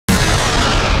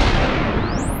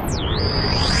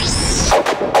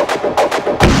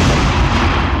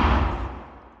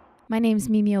My name's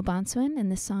Mimi Obanswin, and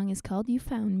this song is called You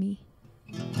Found Me.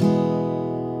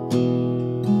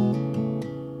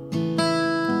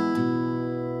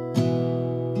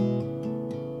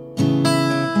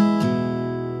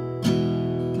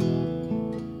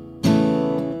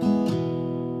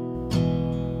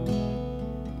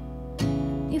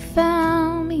 You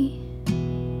found me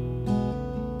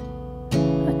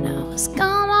when I was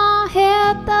gonna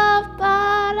hit the bottom.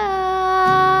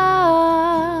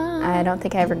 I don't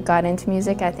think I ever got into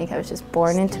music. I think I was just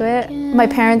born into it. My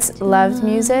parents loved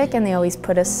music, and they always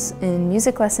put us in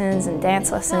music lessons and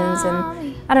dance lessons,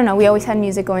 and I don't know, we always had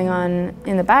music going on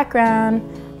in the background.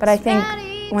 But I think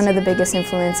one of the biggest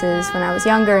influences when I was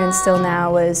younger and still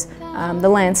now was the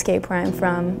landscape where I'm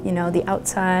from. You know, the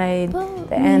outside,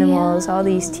 the animals, all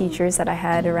these teachers that I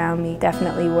had around me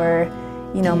definitely were,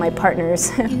 you know, my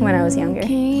partners when I was younger.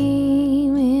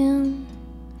 Came in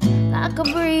like a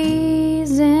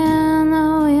breeze in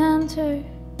the winter,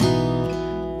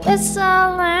 whistling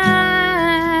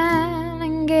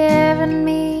and giving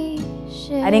me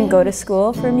shit. I didn't go to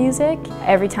school for music.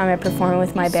 Every time I perform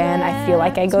with my band, I feel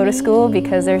like I go to school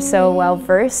because they're so well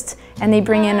versed and they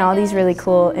bring in all these really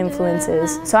cool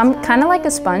influences. So I'm kind of like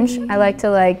a sponge. I like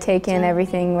to take in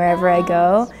everything wherever I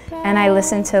go, and I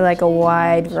listen to a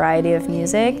wide variety of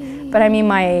music. But I mean,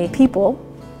 my people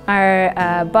are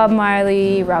Bob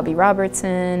Marley, Robbie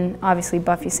Robertson, obviously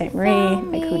Buffy Sainte-Marie,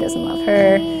 who doesn't love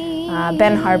her,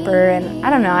 Ben Harper, and I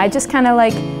don't know, I just kind of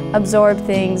absorb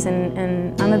things,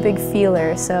 and I'm a big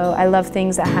feeler, so I love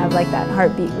things that have that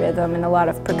heartbeat rhythm and a lot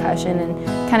of percussion and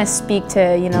kind of speak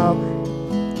to, you know,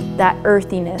 that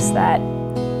earthiness, that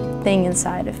thing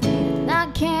inside of me. I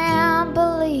can't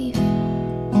believe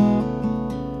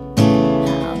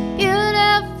how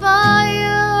beautiful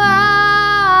you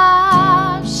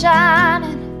are,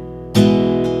 shining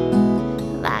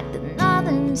like the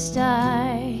northern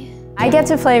star. I get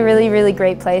to play really, really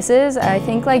great places. I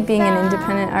think being an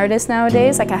independent artist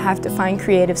nowadays, I have to find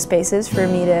creative spaces for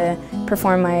me to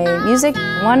perform my music.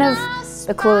 One of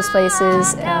the coolest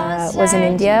places was in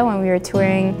India when we were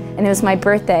touring, and it was my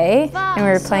birthday, and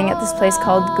we were playing at this place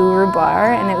called Guru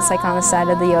Bar, and it was on the side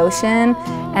of the ocean,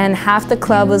 and half the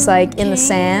club was in the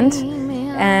sand,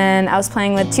 and I was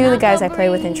playing with two of the guys I play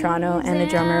with in Toronto and a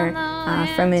drummer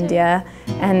from India,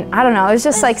 and I don't know, it was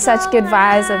just such good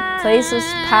vibes. The place was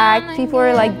packed, people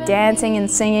were dancing and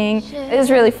singing. It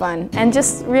was really fun and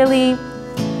just really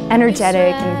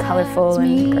energetic and colorful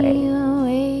and great.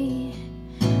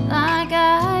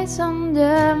 Ice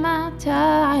under my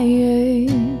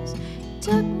tires,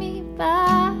 took me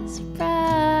by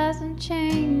surprise and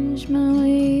changed my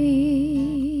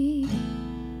way.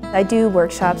 I do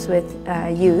workshops with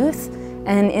youth,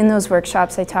 and in those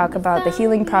workshops I talk about the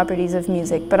healing properties of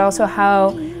music, but also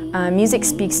how music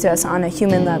speaks to us on a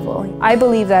human level. I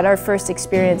believe that our first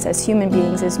experience as human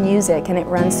beings is music, and it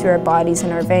runs through our bodies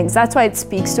and our veins. That's why it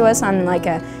speaks to us on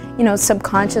a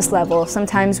subconscious level.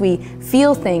 Sometimes we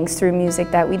feel things through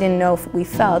music that we didn't know if we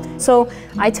felt. So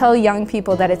I tell young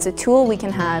people that it's a tool we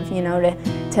can have,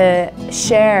 to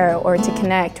share or to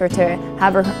connect or to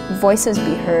have our voices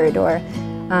be heard, or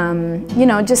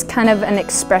just kind of an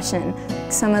expression.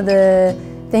 Some of the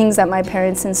things that my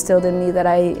parents instilled in me that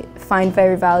I find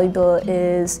very valuable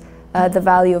is the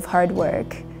value of hard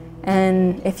work.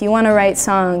 And if you want to write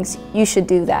songs, you should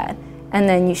do that. And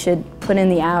then you should put in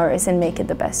the hours and make it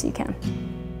the best you can.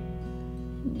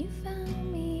 You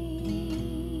found me.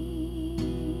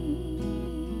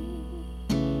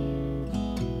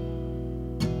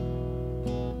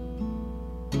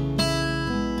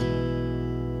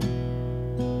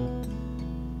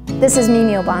 This is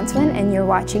Mimi Obanswin, and you're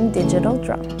watching Digital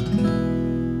Drum.